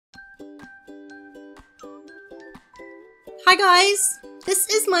Hi guys! This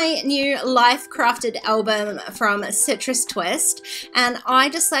is my new life crafted album from Citrus Twist, and I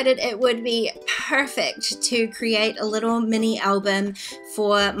decided it would be perfect to create a little mini album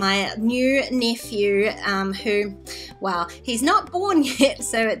for my new nephew who, well, he's not born yet,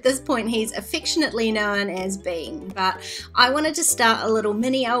 so at this point he's affectionately known as Bean, but I wanted to start a little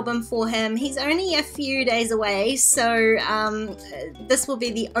mini album for him. He's only a few days away, so this will be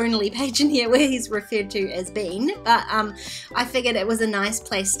the only page in here where he's referred to as Bean, but I figured it was a nice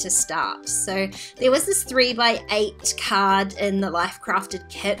place to start. So there was this 3x8 card in the Life Crafted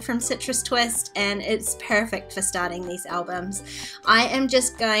kit from Citrus Twist, and it's perfect for starting these albums. I am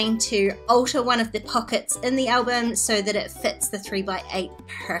just going to alter one of the pockets in the album so that it fits the 3x8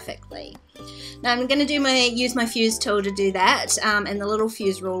 perfectly. Now I'm going to use my fuse tool to do that, and the little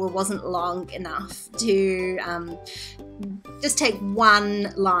fuse ruler wasn't long enough to just take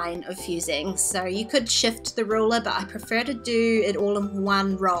one line of fusing. So you could shift the ruler, but I prefer to do it all in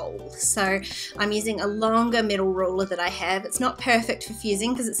one roll. So I'm using a longer metal ruler that I have. It's not perfect for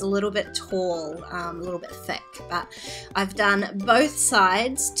fusing because it's a little bit tall, a little bit thick, but I've done both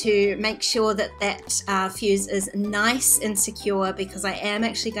sides to make sure that that fuse is nice and secure, because I am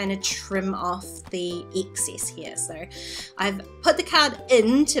actually going to trim off the excess here. So I've put the card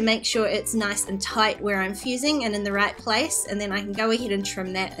in to make sure it's nice and tight where I'm fusing and in the right place, and then I can go ahead and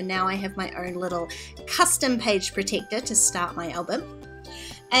trim that, and now I have my own little custom page protector to start my album.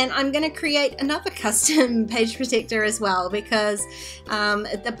 And I'm going to create another custom page protector as well, because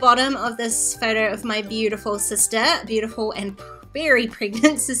at the bottom of this photo of my beautiful sister, beautiful and very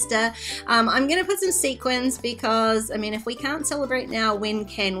pregnant sister, I'm going to put some sequins, because I mean, if we can't celebrate now, when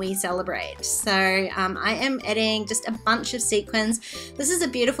can we celebrate? So I am adding just a bunch of sequins. This is a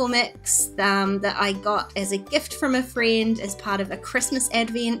beautiful mix that I got as a gift from a friend as part of a Christmas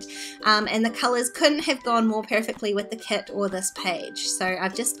advent, and the colors couldn't have gone more perfectly with the kit or this page. So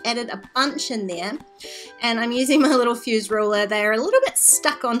I've just added a bunch in there, and I'm using my little fuse ruler. They are a little bit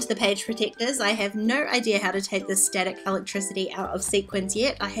stuck onto the page protectors. I have no idea how to take this static electricity out of sequins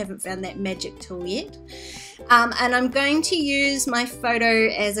yet. I haven't found that magic tool yet. And I'm going to use my photo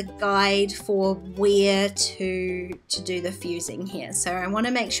as a guide for where to do the fusing here. So I want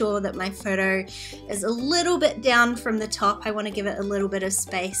to make sure that my photo is a little bit down from the top. I want to give it a little bit of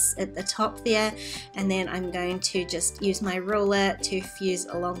space at the top there, and then I'm going to just use my ruler to fuse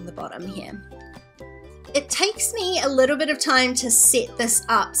along the bottom here. It takes me a little bit of time to set this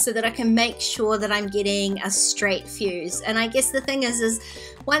up so that I can make sure that I'm getting a straight fuse. And I guess the thing is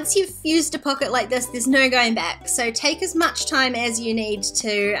once you've fused a pocket like this, there's no going back. So take as much time as you need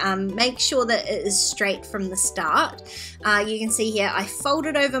to make sure that it is straight from the start. You can see here I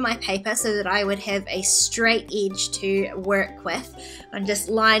folded over my paper so that I would have a straight edge to work with. I'm just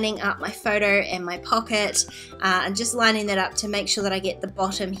lining up my photo and my pocket, and just lining that up to make sure that I get the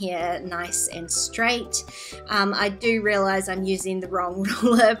bottom here nice and straight. I do realize I'm using the wrong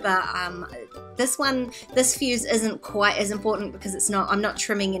ruler, but this fuse isn't quite as important because I'm not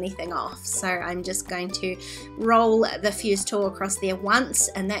trimming anything off. So I'm just going to roll the fuse tool across there once,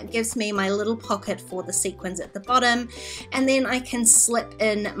 and that gives me my little pocket for the sequins at the bottom, and then I can slip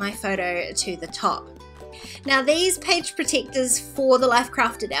in my photo to the top. Now these page protectors for the Life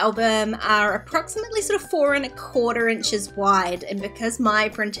Crafted album are approximately sort of 4¼ inches wide, and because my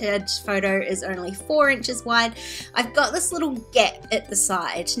printed photo is only 4 inches wide, I've got this little gap at the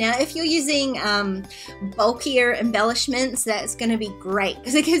side. Now if you're using bulkier embellishments, that's going to be great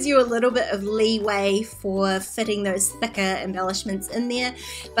because it gives you a little bit of leeway for fitting those thicker embellishments in there,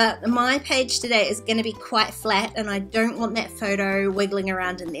 but my page today is going to be quite flat and I don't want that photo wiggling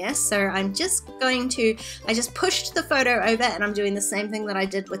around in there. So I'm just going to I just pushed the photo over, and I'm doing the same thing that I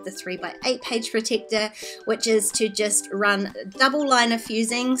did with the 3x8 page protector, which is to just run double liner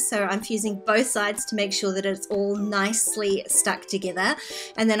fusing. So I'm fusing both sides to make sure that it's all nicely stuck together,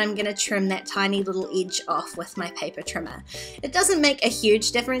 and then I'm going to trim that tiny little edge off with my paper trimmer. It doesn't make a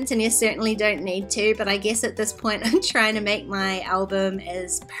huge difference, and you certainly don't need to, but I guess at this point I'm trying to make my album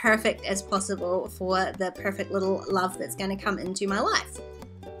as perfect as possible for the perfect little love that's going to come into my life.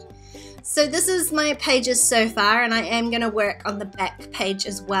 So this is my pages so far, and I am going to work on the back page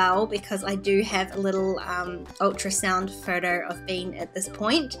as well because I do have a little ultrasound photo of Bean at this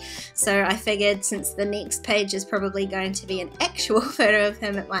point. So I figured since the next page is probably going to be an actual photo of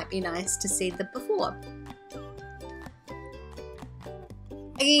him, it might be nice to see the before.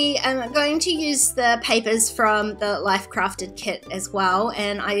 I am going to use the papers from the Life Crafted kit as well,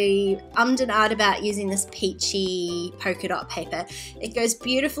 and I ummed and ahed about using this peachy polka dot paper. It goes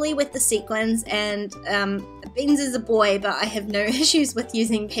beautifully with the sequins, and Beans is a boy, but I have no issues with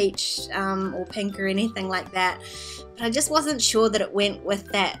using peach or pink or anything like that. But I just wasn't sure that it went with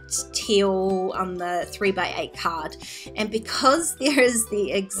that teal on the 3x8 card. And because there is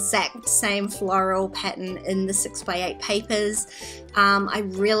the exact same floral pattern in the 6x8 papers, I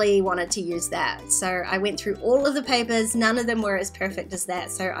really wanted to use that. So I went through all of the papers, none of them were as perfect as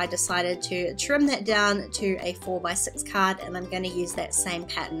that, so I decided to trim that down to a 4x6 card, and I'm going to use that same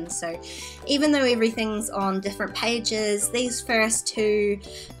pattern. So even though everything's on different pages, these first two,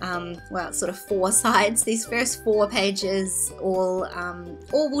 well, it's sort of four sides, these first four pages all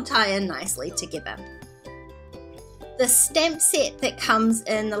will tie in nicely together. The stamp set that comes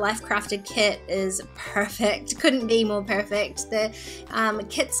in the Life Crafted kit is perfect, couldn't be more perfect. The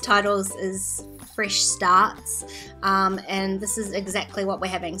kit's titles is Fresh Starts, and this is exactly what we're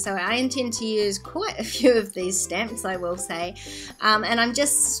having. So I intend to use quite a few of these stamps, I will say, and I'm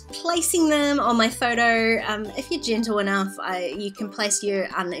just placing them on my photo. If you're gentle enough, you can place your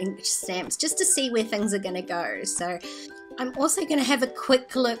uninked stamps just to see where things are going to go. So I'm also going to have a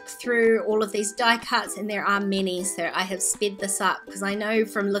quick look through all of these die cuts, and there are many, so I have sped this up because I know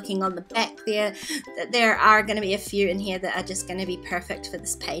from looking on the back there that there are going to be a few in here that are just going to be perfect for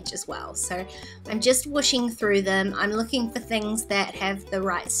this page as well. So I'm just whooshing through them. I'm looking for things that have the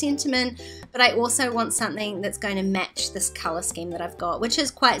right sentiment, but I also want something that's going to match this color scheme that I've got, which is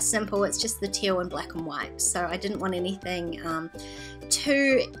quite simple. It's just the teal and black and white, so I didn't want anything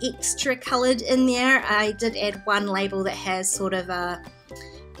too extra colored in there. I did add one label that has sort of a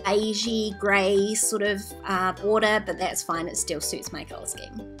beigey grey sort of border, but that's fine, it still suits my color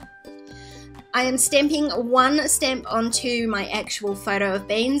scheme. I am stamping one stamp onto my actual photo of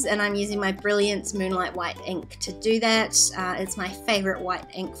Beans, and I'm using my Brilliance Moonlight White ink to do that. It's my favorite white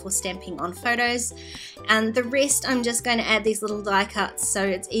ink for stamping on photos. And the rest I'm just going to add these little die cuts, so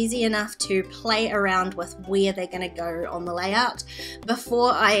it's easy enough to play around with where they're going to go on the layout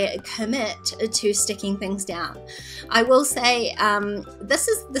before I commit to sticking things down. I will say this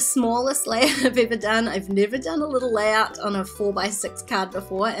is the smallest layout I've ever done. I've never done a little layout on a 4x6 card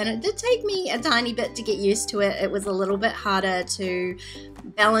before, and it did take me a tiny bit to get used to it. It was a little bit harder to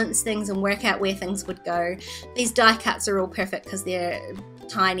balance things and work out where things would go. These die cuts are all perfect because they're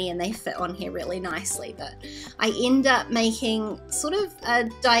tiny and they fit on here really nicely, but I end up making sort of a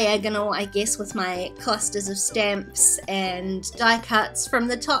diagonal, I guess, with my clusters of stamps and die cuts from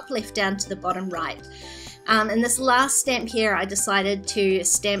the top left down to the bottom right. And this last stamp here, I decided to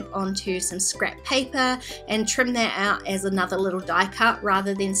stamp onto some scrap paper and trim that out as another little die cut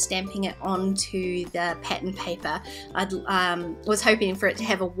rather than stamping it onto the pattern paper. I was hoping for it to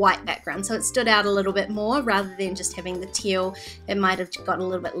have a white background, so it stood out a little bit more rather than just having the teal. It might have got a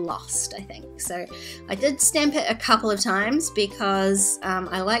little bit lost, I think. So I did stamp it a couple of times because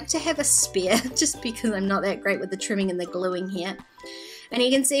I like to have a spare, just because I'm not that great with the trimming and the gluing here. And you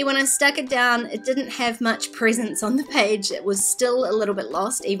can see when I stuck it down, it didn't have much presence on the page. It was still a little bit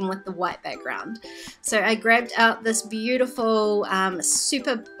lost, even with the white background. So I grabbed out this beautiful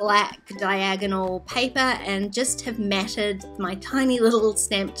super black diagonal paper and just have matted my tiny little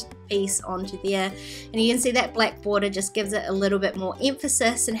stamped piece onto there. And you can see that black border just gives it a little bit more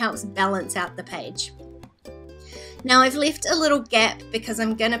emphasis and helps balance out the page. Now I've left a little gap because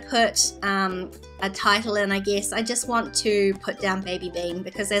I'm going to put a title in, I guess. I just want to put down Baby Bean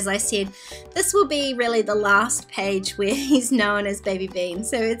because, as I said, this will be really the last page where he's known as Baby Bean.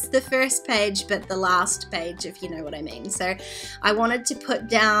 So it's the first page but the last page, if you know what I mean. So I wanted to put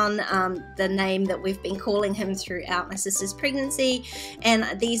down the name that we've been calling him throughout my sister's pregnancy,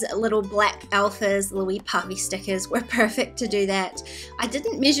 and these little black alphas, little wee puffy stickers, were perfect to do that. I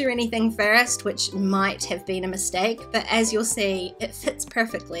didn't measure anything first, which might have been a mistake, but as you'll see, it fits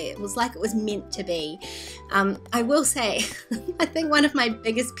perfectly. It was like it was meant to be. I will say, I think one of my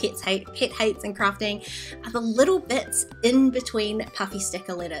biggest pet hates in crafting are the little bits in between puffy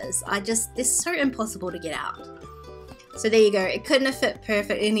sticker letters. They're so impossible to get out. So there you go. It couldn't have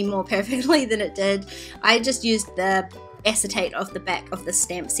fit any more perfectly than it did. I just used the acetate off the back of the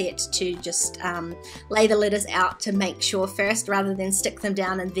stamp set to just lay the letters out to make sure first rather than stick them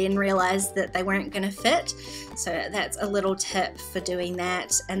down and then realize that they weren't going to fit. So that's a little tip for doing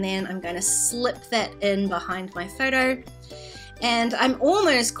that. And then I'm going to slip that in behind my photo. And I'm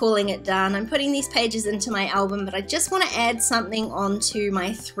almost calling it done. I'm putting these pages into my album, but I just want to add something onto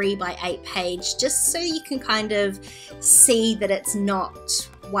my 3x8 page just so you can kind of see that it's not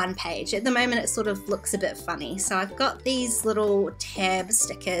one page. At the moment it sort of looks a bit funny. So I've got these little tab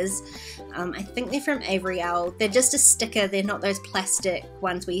stickers. I think they're from Avery Elle. They're just a sticker, they're not those plastic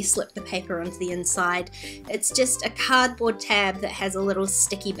ones where you slip the paper onto the inside. It's just a cardboard tab that has a little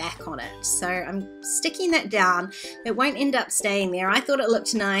sticky back on it. So I'm sticking that down. It won't end up staying there. I thought it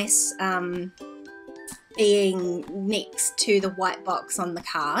looked nice being next to the white box on the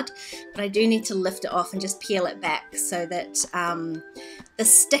card, but I do need to lift it off and just peel it back so that the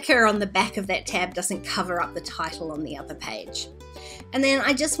sticker on the back of that tab doesn't cover up the title on the other page. And then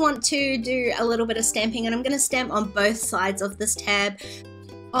I just want to do a little bit of stamping, and I'm going to stamp on both sides of this tab.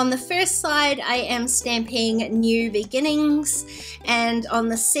 On the first side I am stamping New Beginnings, and on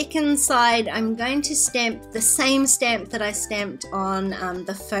the second side I'm going to stamp the same stamp that I stamped on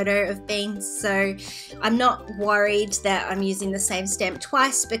the photo of beans. So I'm not worried that I'm using the same stamp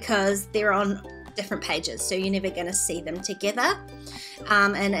twice because they're on different pages, so you're never going to see them together.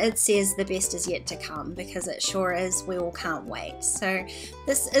 And it says the best is yet to come, because it sure is. We all can't wait. So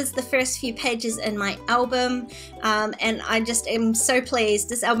this is the first few pages in my album, and I just am so pleased.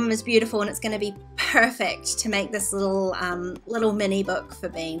 This album is beautiful, and it's going to be perfect to make this little mini book for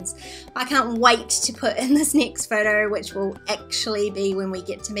Beans. I can't wait to put in this next photo, which will actually be when we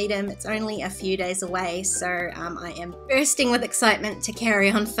get to meet him. It's only a few days away, so I am bursting with excitement to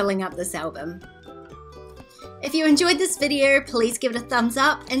carry on filling up this album. If you enjoyed this video, please give it a thumbs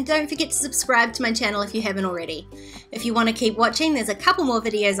up, and don't forget to subscribe to my channel if you haven't already. If you want to keep watching, there's a couple more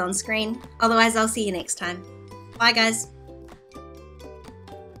videos on screen. Otherwise, I'll see you next time. Bye guys.